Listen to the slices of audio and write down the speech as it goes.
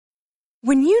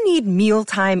When you need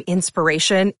mealtime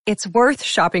inspiration, it's worth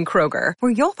shopping Kroger,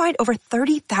 where you'll find over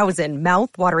 30,000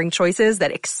 mouth-watering choices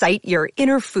that excite your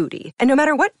inner foodie. And no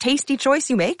matter what tasty choice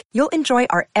you make, you'll enjoy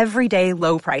our everyday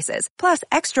low prices, plus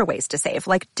extra ways to save,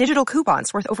 like digital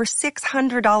coupons worth over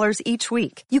 $600 each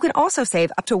week. You can also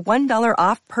save up to $1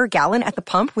 off per gallon at the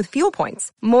pump with fuel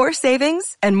points. More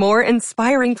savings and more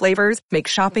inspiring flavors make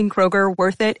shopping Kroger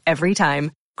worth it every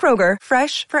time. Kroger,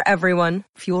 fresh for everyone.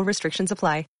 Fuel restrictions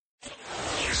apply.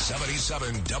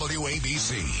 77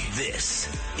 WABC. This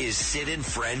is Sid and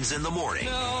Friends in the Morning.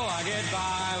 No, I get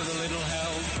by with a little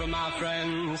help from my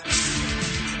friends.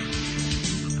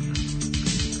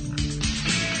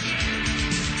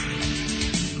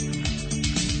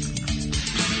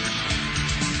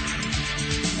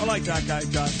 I like that guy,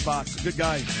 Josh Fox. Good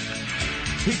guy.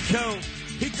 He killed.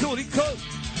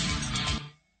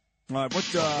 All right,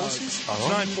 what's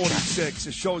 9:46?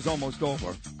 The show's almost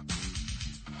over.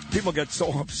 People get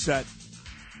so upset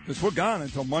because we're gone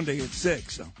until Monday at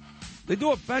 6. So they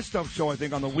do a best of show, I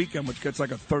think, on the weekend, which gets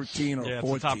like a 13 or 14. Yeah,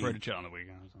 it's the top-rated show on the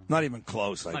weekend. So. Not even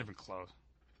close. Not even close.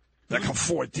 Like a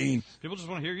 14. People just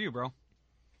want to hear you, bro.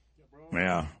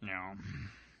 Yeah. No.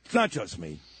 It's not just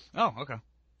me. Oh, okay.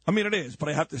 I mean, it is, but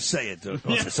I have to say it to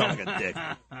sound like a dick.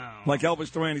 Like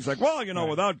Elvis Duran, he's like, well,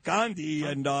 without Gandhi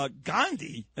and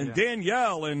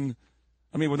Danielle and,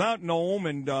 I mean, without Noam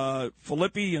and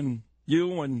Filippi and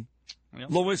you and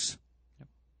Lewis,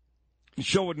 the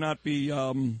show would not be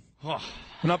bad.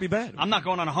 I'm not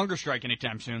going on a hunger strike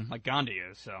anytime soon, like Gandhi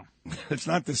is. So it's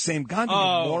not the same Gandhi,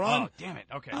 moron. Oh, damn it.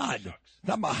 Okay. God,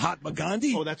 not Mahatma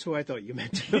Gandhi. Oh, that's who I thought you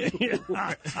meant. Gandhi.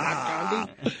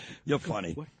 You're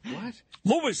funny. What?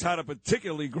 Lewis had a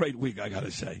particularly great week, I got to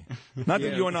say. Not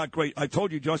that you're not great. I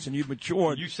told you, Justin, you've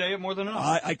matured. You say it more than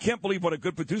enough. I can't believe what a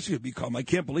good producer you've become. I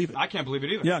can't believe it. I can't believe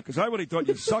it either. Yeah, because I really thought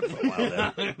you sucked for a while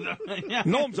there. Yeah.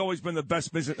 Noam's always been the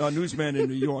best newsman in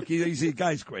New York. He's a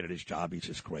guy's great at his job. He's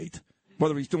just great.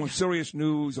 Whether he's doing serious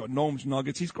news or Noam's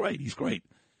Nuggets, he's great. He's great.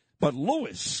 But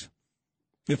Lewis,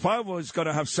 if I was going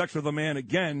to have sex with a man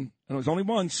again, and it was only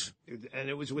once. And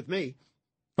it was with me.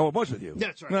 Oh, it was with you?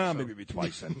 That's right. Nah, maybe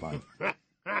twice then, fine.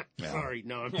 Sorry,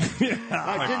 no.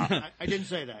 I didn't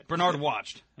say that. Bernard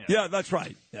watched. Yeah, that's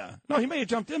right. Yeah. No, he may have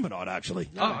jumped in, Bernard, actually.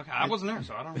 No, okay. I wasn't there,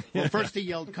 so I don't know. Well, first he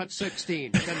yelled, cut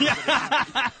 16. That's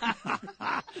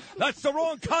the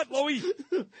wrong cut, Louie.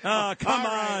 Come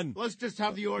on. Let's just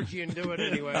have the orgy and do it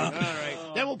anyway. All right.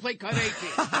 Then we'll play cut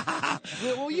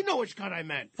 18. Well, you know which cut I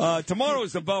meant. Tomorrow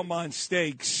is the Belmont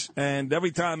Stakes, and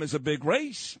every time there's a big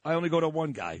race, I only go to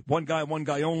one guy. One guy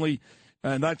only.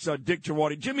 And that's Dick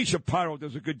Jerardi. Jimmy Shapiro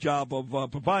does a good job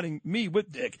of providing me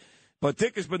with Dick. But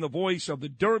Dick has been the voice of the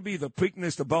Derby, the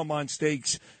Preakness, the Belmont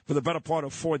Stakes for the better part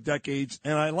of 4 decades.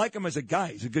 And I like him as a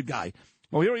guy. He's a good guy.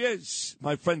 Well, here he is,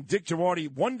 my friend Dick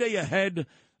Jerardi, one day ahead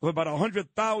of about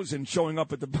 100,000 showing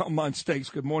up at the Belmont Stakes.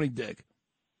 Good morning, Dick.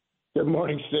 Good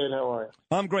morning, Sid. How are you?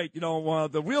 I'm great.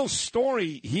 The real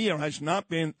story here has not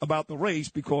been about the race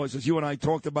because, as you and I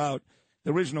talked about,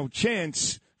 there is no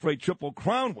chance for a Triple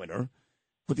Crown winner.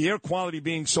 With the air quality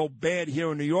being so bad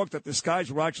here in New York that the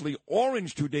skies were actually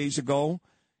orange 2 days ago,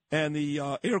 and the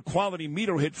air quality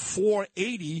meter hit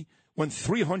 480 when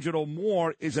 300 or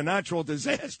more is a natural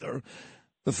disaster.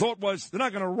 The thought was they're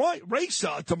not going to race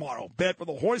tomorrow. Bad for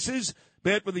the horses,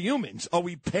 bad for the humans. Are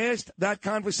we past that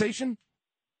conversation?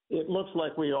 It looks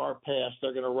like we are past.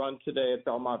 They're going to run today at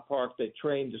Belmont Park. They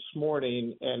trained this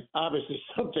morning, and obviously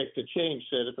subject to change,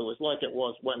 Sid. If it was like it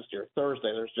was Wednesday or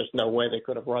Thursday, there's just no way they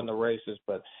could have run the races.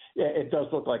 But, yeah, it does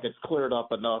look like it's cleared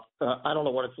up enough. I don't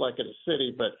know what it's like in the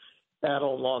city, but out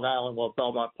on Long Island, where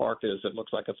Belmont Park is, it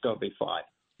looks like it's going to be fine.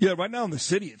 Yeah, right now in the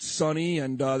city it's sunny,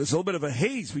 and there's a little bit of a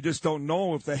haze. We just don't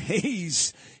know if the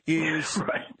haze is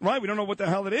right. We don't know what the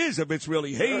hell it is, if it's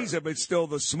really haze, if it's still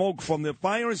the smoke from the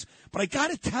fires. But I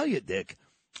got to tell you, Dick,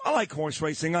 I like horse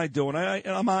racing. I do, and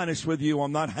I'm honest with you.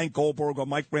 I'm not Hank Goldberg or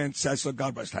Mike Francesa.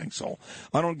 God rest Hank's soul.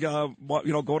 I don't go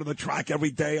to the track every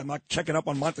day. I'm not checking up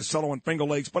on Monticello and Finger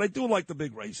Lakes, but I do like the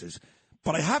big races.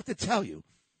 But I have to tell you,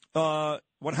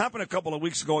 what happened a couple of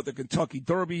weeks ago at the Kentucky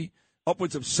Derby.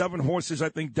 Upwards of 7 horses, I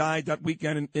think, died that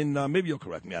weekend in maybe you'll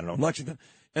correct me, I don't know, Lexington.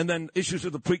 And then issues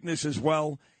with the Preakness as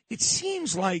well. It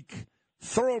seems like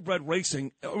thoroughbred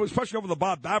racing, especially over the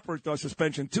Bob Baffert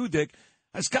suspension too, Dick,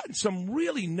 has gotten some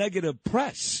really negative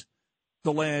press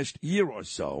the last year or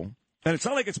so. And it's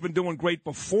not like it's been doing great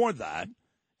before that.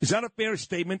 Is that a fair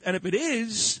statement? And if it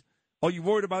is, are you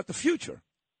worried about the future?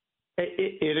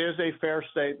 It is a fair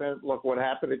statement. Look, what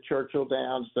happened at Churchill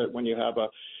Downs, that when you have a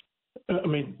I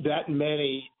mean, that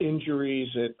many injuries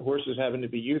and horses having to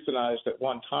be euthanized at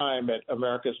one time at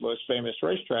America's most famous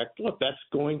racetrack. Look, that's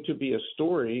going to be a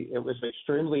story. It was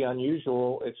extremely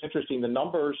unusual. It's interesting. The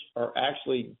numbers are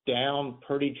actually down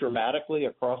pretty dramatically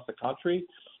across the country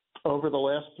over the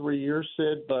last 3 years,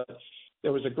 Sid. But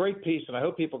there was a great piece, and I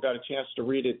hope people got a chance to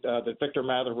read it, that Victor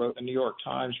Mather wrote in the New York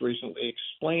Times recently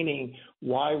explaining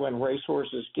why when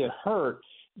racehorses get hurt,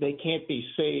 they can't be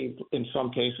saved in some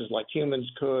cases like humans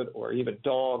could or even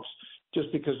dogs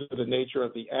just because of the nature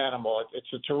of the animal.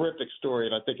 It's a terrific story,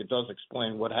 and I think it does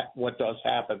explain what does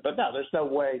happen. But no, there's no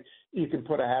way you can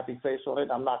put a happy face on it.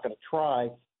 I'm not going to try,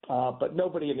 but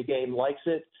nobody in the game likes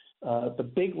it. The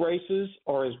big races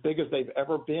are as big as they've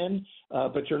ever been,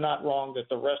 but you're not wrong that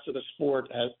the rest of the sport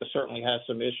certainly has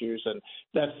some issues, and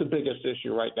that's the biggest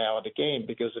issue right now in the game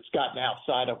because it's gotten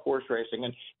outside of horse racing,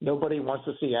 and nobody wants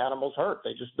to see animals hurt.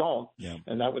 They just don't,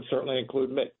 and that would certainly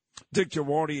include me. Dick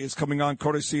Jerardi is coming on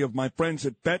courtesy of my friends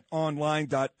at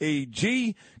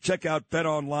betonline.ag. Check out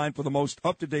BetOnline for the most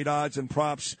up-to-date odds and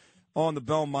props on the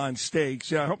Belmont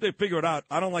Stakes. Yeah, I hope they figure it out.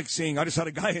 I just had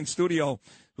a guy in studio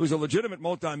who's a legitimate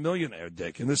multimillionaire,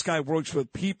 Dick, and this guy works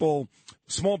with people,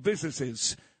 small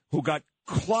businesses, who got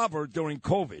clobbered during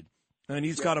COVID. And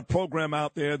he's got a program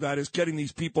out there that is getting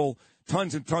these people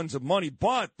tons and tons of money,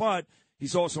 but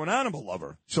he's also an animal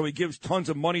lover. So he gives tons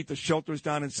of money to shelters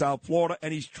down in South Florida,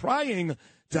 and he's trying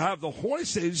to have the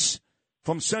horses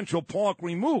from Central Park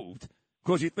removed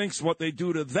because he thinks what they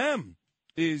do to them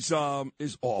is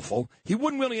awful. He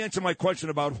wouldn't really answer my question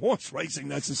about horse racing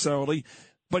necessarily,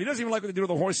 but he doesn't even like what they do to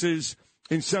the horses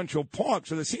in Central Park.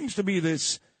 So there seems to be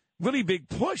this really big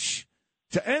push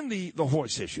to end the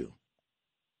horse issue.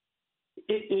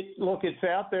 Look, it's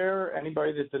out there.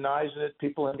 Anybody that denies it,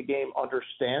 people in the game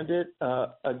understand it.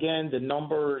 Again, the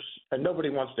numbers, and nobody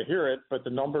wants to hear it, but the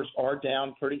numbers are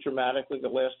down pretty dramatically the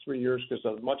last 3 years because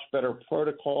of much better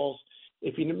protocols.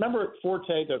 If you remember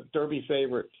Forte, the Derby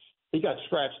favorite, he got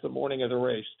scratched the morning of the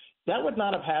race. That would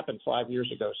not have happened 5 years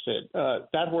ago, Sid.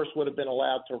 That horse would have been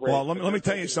allowed to race. Well, let me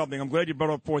tell you something. I'm glad you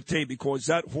brought up Forte because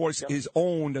that horse is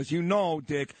owned, as you know,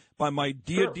 Dick, by my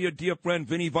dear friend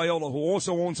Vinny Viola, who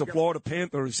also owns the Florida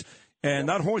Panthers. And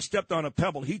that horse stepped on a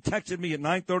pebble. He texted me at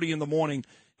 9:30 in the morning,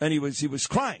 and he was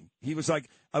crying. He was like,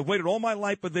 "I've waited all my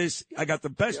life for this. I got the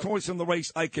best horse in the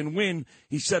race. I can win."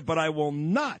 He said, "But I will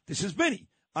not." This is Vinny.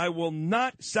 I will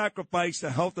not sacrifice the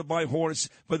health of my horse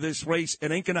for this race.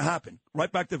 It ain't going to happen.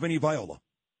 Right back to Vinny Viola.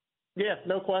 Yeah,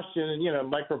 no question. And,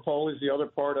 Mike Rapoli is the other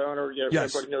part owner.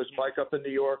 Yes. Everybody knows Mike up in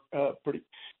New York, pretty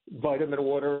vitamin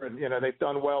water, and, they've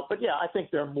done well. But, yeah, I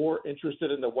think they're more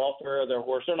interested in the welfare of their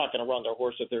horse. They're not going to run their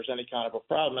horse if there's any kind of a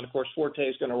problem. And, of course, Forte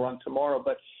is going to run tomorrow.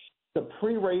 But the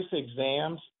pre-race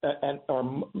exams are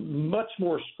much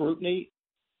more scrutiny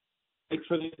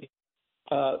for the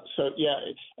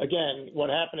again, what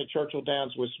happened at Churchill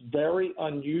Downs was very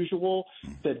unusual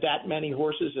that many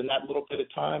horses in that little bit of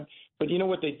time. But you know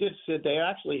what they did, Sid? They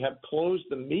actually have closed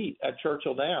the meet at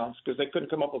Churchill Downs because they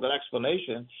couldn't come up with an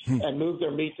explanation and moved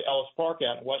their meet to Ellis Park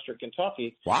out in western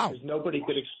Kentucky. Wow. Because nobody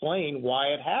could explain why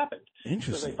it happened.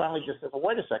 Interesting. So they finally just said, well,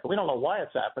 wait a second. We don't know why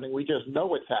it's happening. We just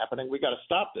know it's happening. We got to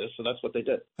stop this. So that's what they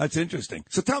did. That's interesting.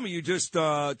 So tell me, you just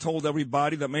told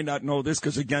everybody that may not know this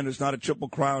because, again, there's not a Triple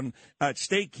Crown at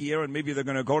stake here, and maybe they're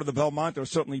going to go to the Belmont or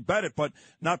certainly bet it, but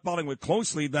not following it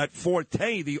closely, that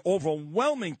Forte, the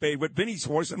overwhelming favorite, Vinny's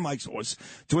horse and Mike's horse,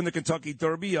 to win the Kentucky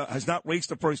Derby, has not raced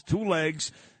the first two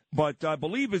legs, but I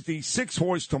believe is the 6th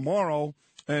horse tomorrow,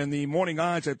 and the morning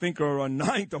odds, I think, are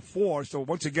 9-4, so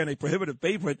once again, a prohibitive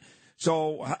favorite.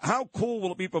 So how cool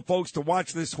will it be for folks to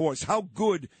watch this horse? How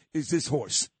good is this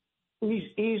horse? He's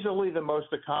easily the most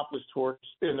accomplished horse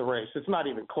in the race. It's not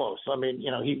even close. I mean,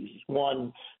 he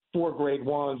won 4 Grade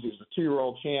 1s. He's a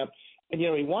 2-year-old champ. And,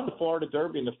 he won the Florida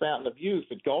Derby in the Fountain of Youth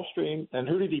at Gulfstream. And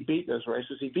who did he beat in those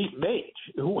races? He beat Mage,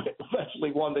 who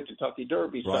eventually won the Kentucky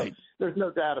Derby. So there's no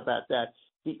doubt about that.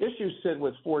 The issue, Sid,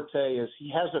 with Forte is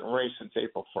he hasn't raced since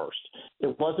April 1st.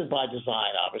 It wasn't by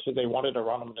design, obviously. They wanted to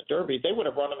run him in the Derby. They would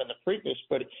have run him in the Preakness,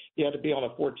 but he had to be on a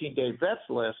 14-day vets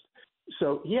list.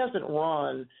 So he hasn't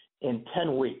run in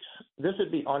 10 weeks. This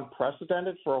would be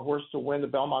unprecedented for a horse to win the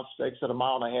Belmont Stakes at 1.5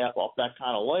 miles off that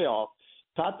kind of layoff.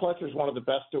 Todd Pletcher is one of the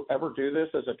best to ever do this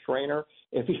as a trainer.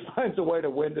 If he finds a way to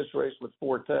win this race with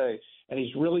Forte, and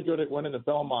he's really good at winning the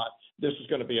Belmont, this is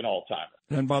going to be an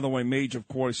all-timer. And by the way, Mage, of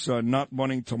course, not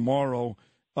running tomorrow.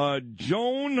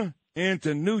 Joan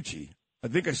Antonucci, I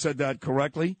think I said that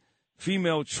correctly,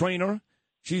 female trainer.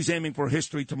 She's aiming for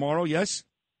history tomorrow, yes?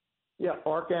 Yeah,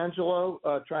 Arcangelo,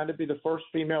 trying to be the first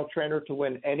female trainer to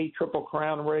win any Triple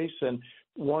Crown race and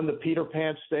won the Peter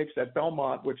Pan Stakes at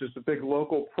Belmont, which is the big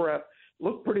local prep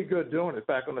looked pretty good doing it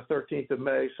back on the 13th of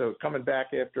May. So coming back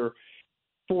after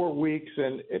 4 weeks,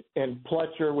 and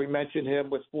Pletcher, we mentioned him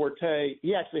with Forte.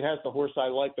 He actually has the horse I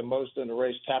like the most in the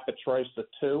race, Tapit Trice, the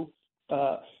 2.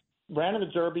 Ran in the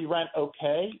Derby, ran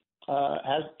okay.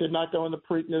 Did not go in the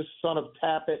Preakness. Son of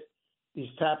Tapit. These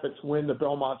Tapits win the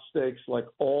Belmont Stakes like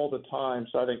all the time,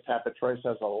 so I think Tapit Trice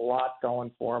has a lot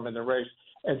going for him in the race.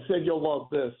 And Sid, you'll love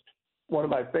this. One of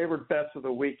my favorite bets of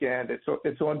the weekend. It's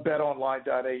on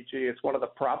betonline.ag. It's one of the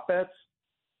prop bets.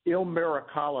 Il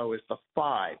Miracolo is the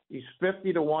 5. He's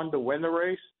 50-1 to win the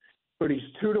race, but he's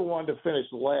 2-1 to finish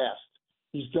last.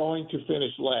 He's going to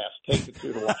finish last. Take the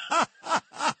 2-1.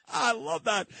 I love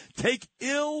that. Take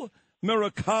Il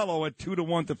Miracolo at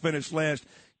 2-1 to finish last.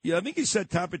 Yeah, I think he said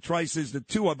Tapit Trice is the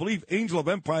 2. I believe Angel of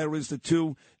Empire is the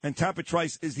 2, and Tapit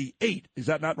Trice is the 8. Is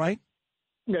that not right?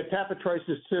 Yeah, Tapit Trice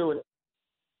is 2.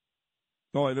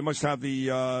 Oh, they must have the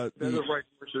They're the right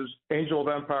horses. Angel of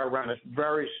Empire ran a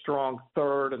very strong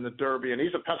 3rd in the Derby, and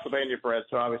he's a Pennsylvania bred,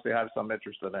 so obviously I have some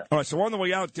interest in that. All right, so on the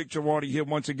way out, Dick Jerardi here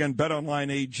once again, BetOnline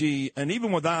AG, and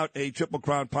even without a Triple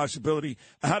Crown possibility,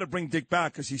 I had to bring Dick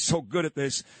back because he's so good at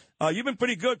this. You've been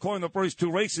pretty good calling the first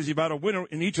 2 races. You've had a winner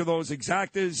in each of those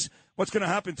exactas. What's going to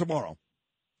happen tomorrow?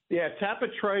 Yeah,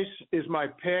 Tapit Trice is my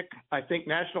pick. I think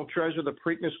National Treasure, the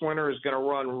Preakness winner, is going to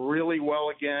run really well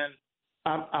again.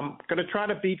 I'm going to try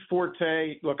to beat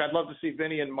Forte. Look, I'd love to see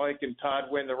Vinny and Mike and Todd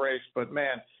win the race, but,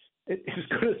 man, as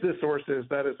good as this horse is,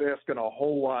 that is asking a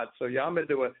whole lot. So, yeah, I'm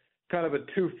into a kind of a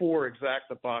 2-4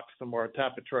 exacta box tomorrow,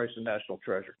 Tapit Trice and National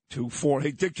Treasure. 2-4.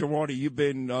 Hey, Dick Jerardi, you've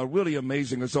been really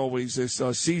amazing as always this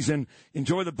season.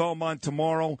 Enjoy the Belmont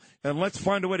tomorrow, and let's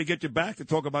find a way to get you back to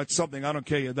talk about something. I don't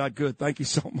care. You're that good. Thank you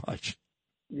so much.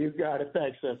 You got it.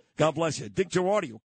 Thanks, Ed. God bless you. Dick Jerardi.